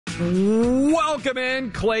Welcome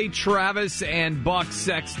in, Clay Travis and Buck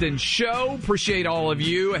Sexton Show. Appreciate all of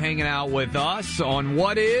you hanging out with us on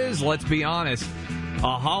what is, let's be honest,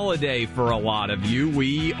 a holiday for a lot of you.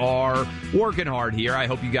 We are working hard here. I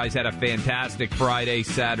hope you guys had a fantastic Friday,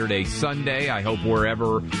 Saturday, Sunday. I hope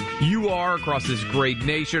wherever you are across this great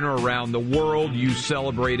nation or around the world, you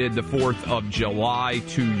celebrated the 4th of July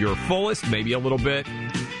to your fullest, maybe a little bit.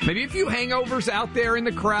 Maybe a few hangovers out there in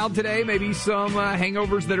the crowd today. Maybe some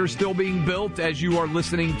hangovers that are still being built as you are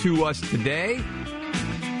listening to us today.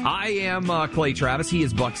 I am Clay Travis. He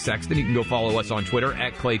is Buck Sexton. You can go follow us on Twitter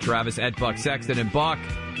at Clay Travis, at Buck Sexton. And Buck,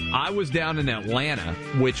 I was down in Atlanta,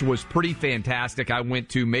 which was pretty fantastic. I went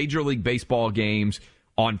to Major League Baseball games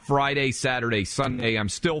on Friday, Saturday, Sunday. I'm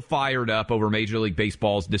still fired up over Major League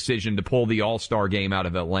Baseball's decision to pull the All-Star game out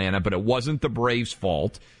of Atlanta, but it wasn't the Braves'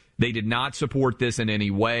 fault. They did not support this in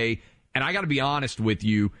any way. And I got to be honest with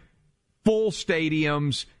you, full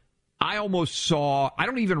stadiums, I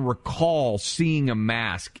don't even recall seeing a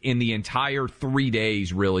mask in the entire 3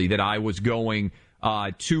 days, really, that I was going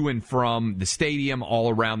to and from the stadium,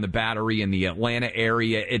 all around the Battery in the Atlanta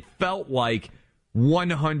area. It felt like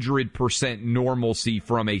 100% normalcy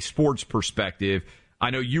from a sports perspective.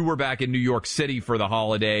 I know you were back in New York City for the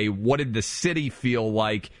holiday. What did the city feel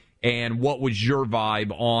like? And what was your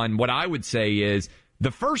vibe on what I would say is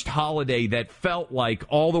the first holiday that felt like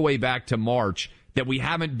all the way back to March that we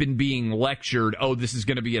haven't been being lectured, oh, this is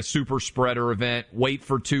going to be a super spreader event, wait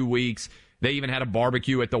for 2 weeks. They even had a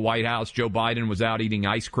barbecue at the White House. Joe Biden was out eating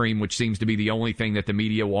ice cream, which seems to be the only thing that the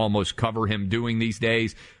media will almost cover him doing these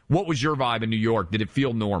days. What was your vibe in New York? Did it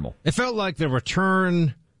feel normal? It felt like the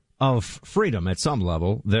return of freedom at some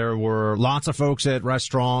level. There were lots of folks at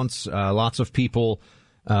restaurants, lots of people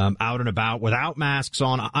out and about without masks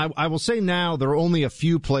on. I will say now there are only a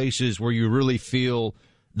few places where you really feel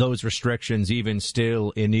those restrictions, even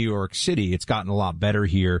still in New York City. It's gotten a lot better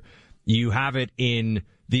here. You have it in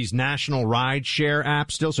these national ride share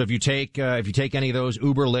apps still. So if you take any of those,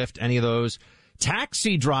 Uber, Lyft, any of those,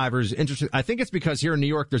 taxi drivers, interesting. I think it's because here in New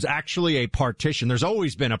York there's actually a partition. There's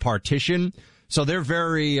always been a partition. So they're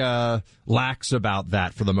very lax about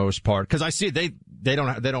that for the most part. Because I see they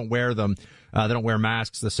don't wear them. They don't wear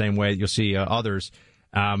masks the same way you'll see others.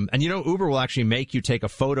 And Uber will actually make you take a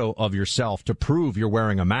photo of yourself to prove you're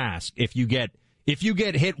wearing a mask. If you get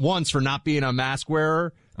hit once for not being a mask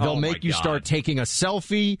wearer, they'll make you start taking a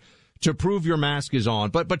selfie to prove your mask is on.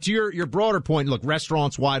 But to your broader point, look,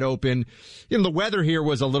 restaurants wide open. The weather here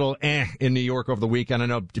was a little in New York over the weekend. I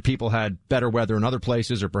know people had better weather in other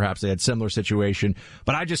places, or perhaps they had similar situation.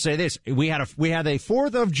 But I just say this: we had a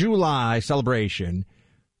 4th of July celebration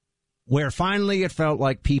where finally it felt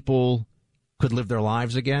like people could live their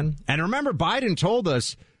lives again. And remember, Biden told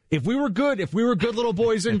us if we were good little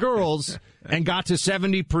boys and girls and got to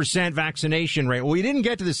 70% vaccination rate. Well, we didn't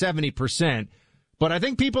get to the 70%, but I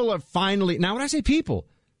think people have finally, now when I say people,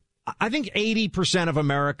 I think 80% of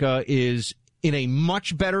America is in a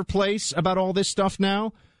much better place about all this stuff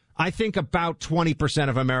now. I think about 20%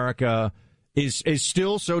 of America is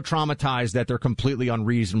still so traumatized that they're completely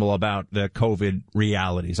unreasonable about the COVID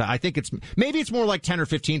realities. I think maybe it's more like 10 or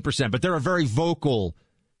 15%, but they're a very vocal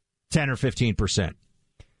 10 or 15%.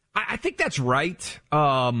 I think that's right.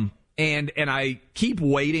 And I keep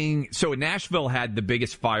waiting. So Nashville had the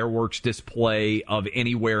biggest fireworks display of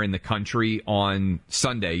anywhere in the country on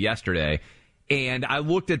Sunday, yesterday. And I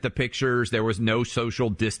looked at the pictures. There was no social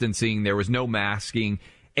distancing. There was no masking.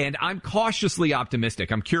 And I'm cautiously optimistic.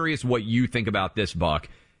 I'm curious what you think about this, Buck,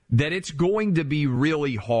 that it's going to be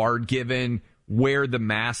really hard, given where the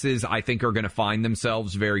masses, I think, are going to find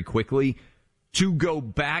themselves very quickly, to go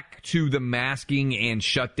back to the masking and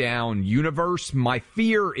shutdown universe. My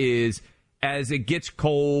fear is, as it gets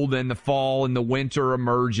cold and the fall and the winter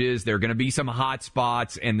emerges, there are going to be some hot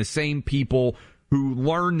spots, and the same people who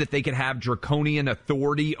learn that they can have draconian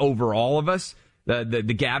authority over all of us, the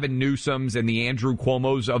Gavin Newsoms and the Andrew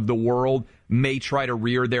Cuomos of the world, may try to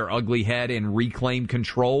rear their ugly head and reclaim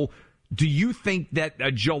control. Do you think that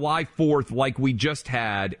a July 4th like we just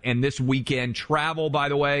had, and this weekend, travel, by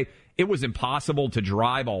the way, it was impossible to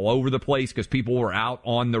drive all over the place because people were out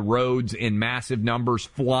on the roads in massive numbers,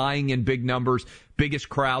 flying in big numbers, biggest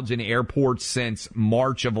crowds in airports since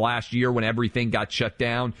March of last year when everything got shut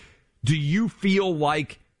down. Do you feel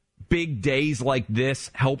like big days like this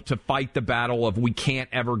help to fight the battle of we can't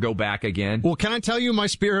ever go back again? Well, can I tell you my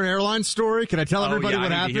Spirit Airlines story? Can I tell everybody what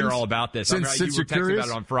happened? I need to hear all about this. Since you were texting about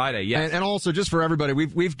it on Friday, yes. And also, just for everybody,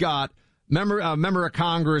 we've got member of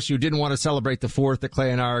Congress who didn't want to celebrate the 4th that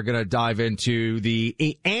Clay and I are going to dive into.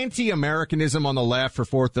 The anti-Americanism on the left for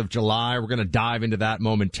 4th of July. We're going to dive into that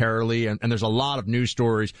momentarily. And there's a lot of news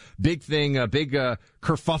stories. Big thing, big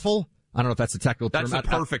kerfuffle. I don't know if that's the technical term. That's the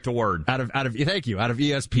perfect word. Thank you. Out of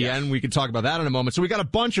ESPN. Yes. We can talk about that in a moment. So we got a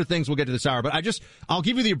bunch of things we'll get to this hour, but I'll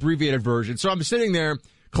give you the abbreviated version. So I'm sitting there.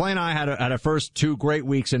 Clay and I had a first 2 great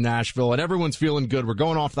weeks in Nashville, and everyone's feeling good. We're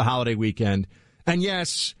going off the holiday weekend. And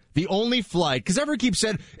yes, the only flight, because everyone keeps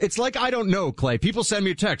saying, it's like, I don't know, Clay. People send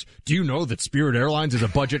me a text. Do you know that Spirit Airlines is a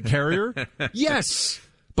budget carrier? Yes.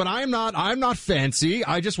 But I'm not fancy.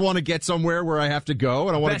 I just want to get somewhere where I have to go,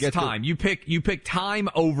 and I want to get time. You pick time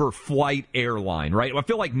over flight airline, right? I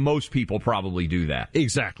feel like most people probably do that.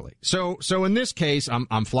 Exactly. So in this case,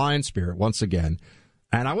 I'm flying Spirit once again,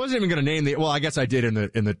 and I wasn't even going to name the. Well, I guess I did in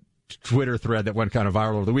the Twitter thread that went kind of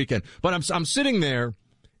viral over the weekend. But I'm sitting there,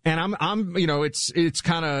 and I'm it's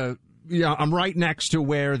kind of I'm right next to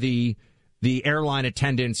where the airline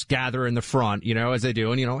attendants gather in the front, as they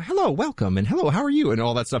do, and, hello, welcome, and hello, how are you, and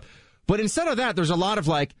all that stuff. But instead of that, there's a lot of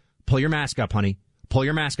like, pull your mask up, honey,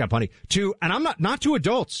 and I'm not to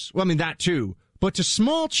adults. Well, I mean, that too, but to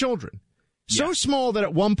small children. So yes. Small that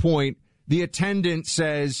at one point, the attendant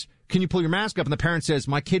says, can you pull your mask up? And the parent says,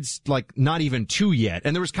 my kid's like not even 2 yet.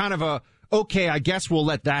 And there was kind of okay, I guess we'll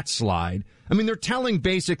let that slide. I mean, they're telling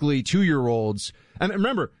basically 2-year-olds, and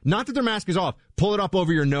remember, not that their mask is off, pull it up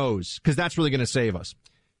over your nose, because that's really going to save us.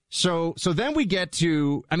 So then we get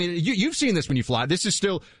to, I mean, you've seen this when you fly. This is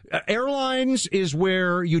still, airlines is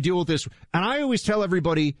where you deal with this. And I always tell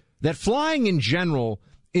everybody that flying in general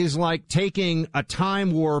is like taking a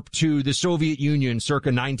time warp to the Soviet Union circa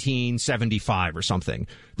 1975 or something.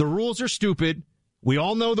 The rules are stupid. We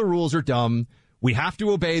all know the rules are dumb. We have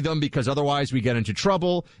to obey them because otherwise we get into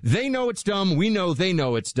trouble. They know it's dumb. We know they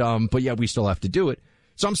know it's dumb, but yet we still have to do it.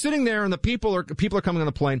 So I'm sitting there and the people are coming on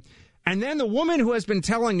the plane. And then the woman who has been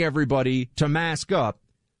telling everybody to mask up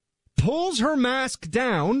pulls her mask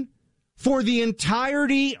down for the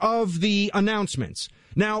entirety of the announcements.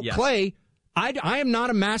 Now, yes. Clay, I am not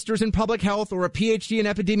a master's in public health or a PhD in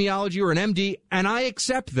epidemiology or an MD, and I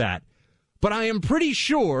accept that. But I am pretty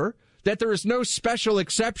sure that there is no special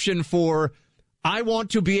exception for I want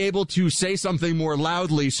to be able to say something more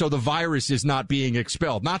loudly so the virus is not being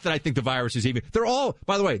expelled. Not that I think the virus is even. They're all,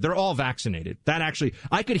 by the way, they're all vaccinated. That actually,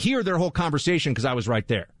 I could hear their whole conversation because I was right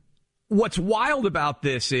there. What's wild about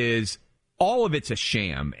this is all of it's a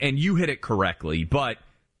sham, and you hit it correctly. But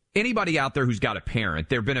anybody out there who's got a parent,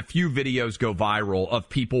 there have been a few videos go viral of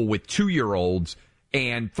people with 2-year-olds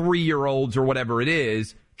and 3-year-olds or whatever it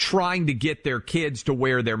is trying to get their kids to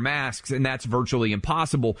wear their masks, and that's virtually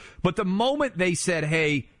impossible. But the moment they said,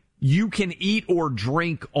 hey, you can eat or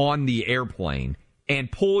drink on the airplane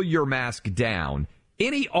and pull your mask down,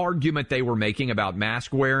 any argument they were making about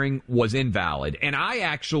mask wearing was invalid. And I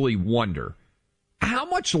actually wonder, how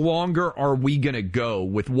much longer are we going to go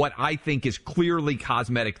with what I think is clearly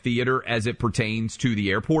cosmetic theater as it pertains to the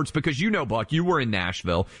airports? Because Buck, you were in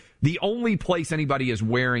Nashville. The only place anybody is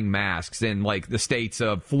wearing masks in, like, the states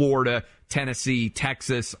of Florida, Tennessee,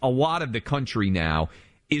 Texas, a lot of the country now,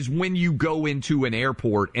 is when you go into an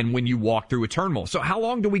airport and when you walk through a terminal. So how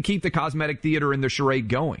long do we keep the cosmetic theater and the charade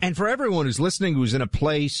going? And for everyone who's listening who's in a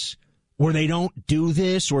place where they don't do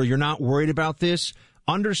this or you're not worried about this,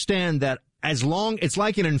 understand that as long, it's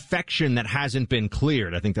like an infection that hasn't been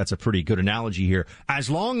cleared. I think that's a pretty good analogy here. As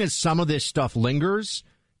long as some of this stuff lingers,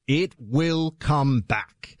 it will come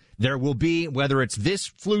back. There will be, whether it's this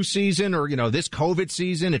flu season or, this COVID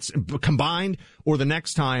season, it's combined, or the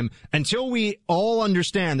next time, until we all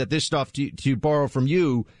understand that this stuff, to borrow from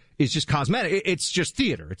you, is just cosmetic. It's just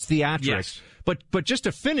theater. It's theatrics. Yes. But just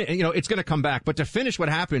to finish, it's going to come back. But to finish what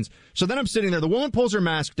happens, so then I'm sitting there, the woman pulls her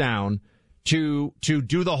mask down to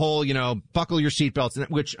do the whole, buckle your seatbelts,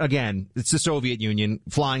 which, again, it's the Soviet Union,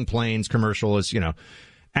 flying planes, commercial is,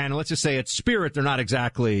 and let's just say it's Spirit, they're not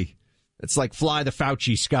exactly... It's like fly the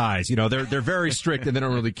Fauci skies. They're very strict and they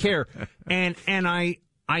don't really care. And I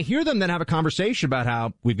hear them then have a conversation about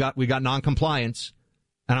how we've got non-compliance.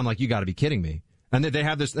 And I'm like, you got to be kidding me. And they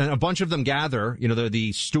have this, and a bunch of them gather, they're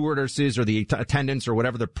the stewardesses or the attendants or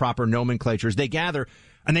whatever the proper nomenclature is. They gather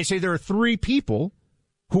and they say there are 3 people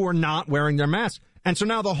who are not wearing their masks. And so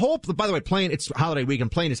now by the way, plane, it's holiday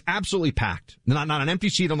weekend, plane is absolutely packed. Not an empty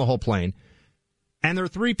seat on the whole plane. And there are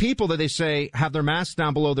 3 people that they say have their masks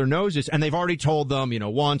down below their noses, and they've already told them,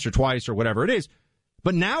 once or twice or whatever it is.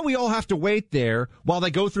 But now we all have to wait there while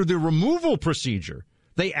they go through the removal procedure.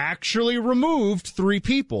 They actually removed 3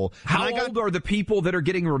 people. How old are the people that are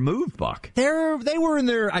getting removed, Buck? They were in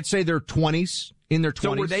their, I'd say their 20s. in their 20s.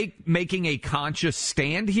 So were they making a conscious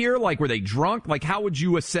stand here? Like, were they drunk? Like, how would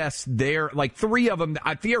you assess their, like, three of them,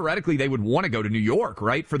 theoretically, they would want to go to New York,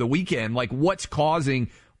 right, for the weekend. Like, what's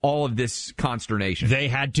causing all of this consternation? They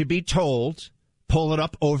had to be told, pull it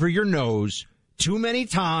up over your nose too many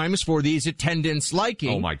times for these attendants'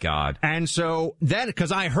 liking. Oh, my God. And so then,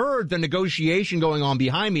 because I heard the negotiation going on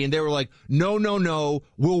behind me, and they were like, no,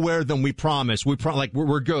 we'll wear them, we promise.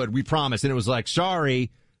 We're good, we promise. And it was like,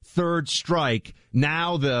 sorry, third strike.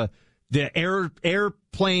 Now the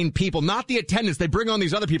airplane people, not the attendants, they bring on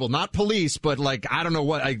these other people, not police, but like, I don't know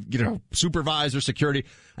what, supervisor, security.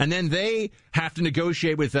 And then they have to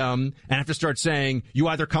negotiate with them and have to start saying, you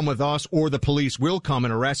either come with us or the police will come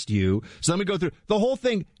and arrest you. So let me go through the whole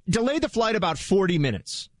thing. Delayed the flight about 40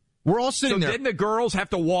 minutes. We're all sitting there. So didn't the girls have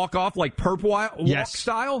to walk off like perp walk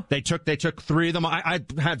style? They took three of them. I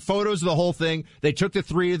had photos of the whole thing. They took the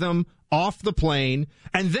three of them off the plane.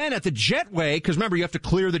 And then at the jetway, because remember, you have to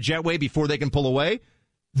clear the jetway before they can pull away.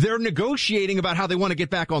 They're negotiating about how they want to get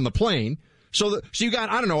back on the plane. So you got,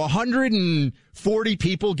 140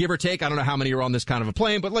 people, give or take. I don't know how many are on this kind of a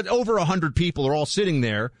plane, but over 100 people are all sitting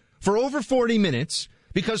there for over 40 minutes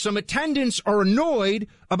because some attendants are annoyed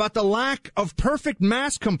about the lack of perfect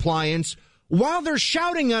mask compliance while they're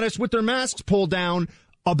shouting at us with their masks pulled down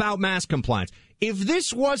about mask compliance. If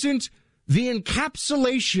this wasn't the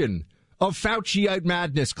encapsulation of Fauciite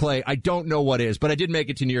madness, Clay, I don't know what is, but I did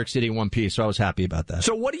make it to New York City in one piece, so I was happy about that.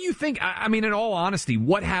 So what do you think? I mean, in all honesty,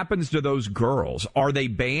 what happens to those girls? Are they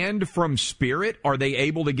banned from Spirit? Are they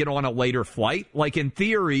able to get on a later flight? Like, in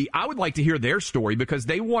theory, I would like to hear their story because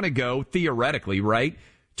they want to go, theoretically, right,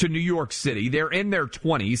 to New York City. They're in their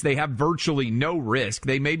 20s. They have virtually no risk.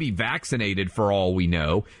 They may be vaccinated for all we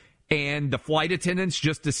know. And the flight attendants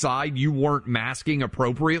just decide you weren't masking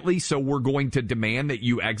appropriately, so we're going to demand that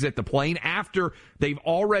you exit the plane after they've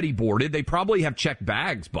already boarded. They probably have checked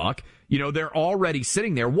bags, Buck. They're already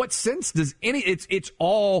sitting there. What sense does it's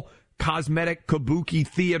all cosmetic kabuki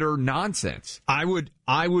theater nonsense. I would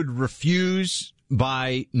refuse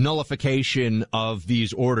by nullification of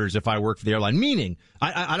these orders if I worked for the airline, meaning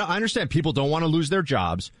I understand people don't want to lose their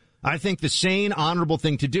jobs. I think the sane, honorable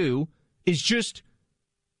thing to do is just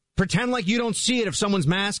pretend like you don't see it if someone's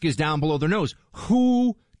mask is down below their nose.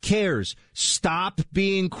 Who cares? Stop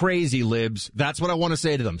being crazy, libs. That's what I want to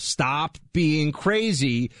say to them. Stop being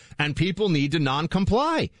crazy, and people need to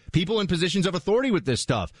non-comply. People in positions of authority with this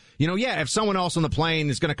stuff. If someone else on the plane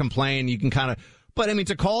is going to complain, you can kind of... But I mean,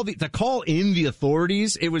 to call in the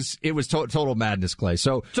authorities, it was total madness, Clay.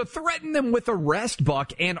 So to threaten them with arrest,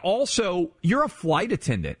 Buck, and also you're a flight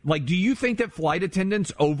attendant. Like, do you think that flight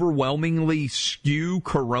attendants overwhelmingly skew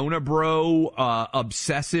Corona bro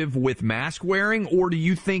obsessive with mask wearing, or do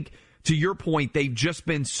you think, to your point, they've just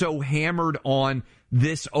been so hammered on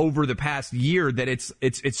this over the past year that it's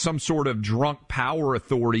some sort of drunk power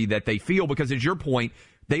authority that they feel? Because, as your point,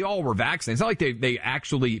 they all were vaccinated. It's not like they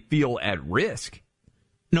actually feel at risk.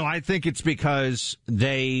 No, I think it's because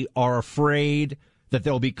they are afraid that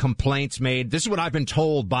there'll be complaints made. This is what I've been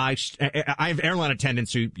told by... I have airline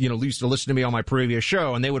attendants who, used to listen to me on my previous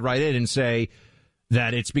show, and they would write in and say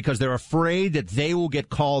that it's because they're afraid that they will get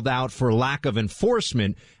called out for lack of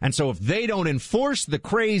enforcement. And so if they don't enforce the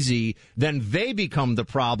crazy, then they become the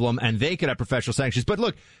problem and they could have professional sanctions. But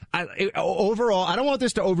look, overall, I don't want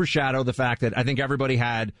this to overshadow the fact that I think everybody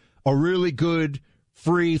had a really good,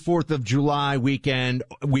 free 4th of July weekend.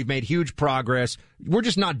 We've made huge progress. We're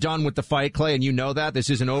just not done with the fight, Clay, and you know that. This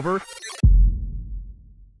isn't over.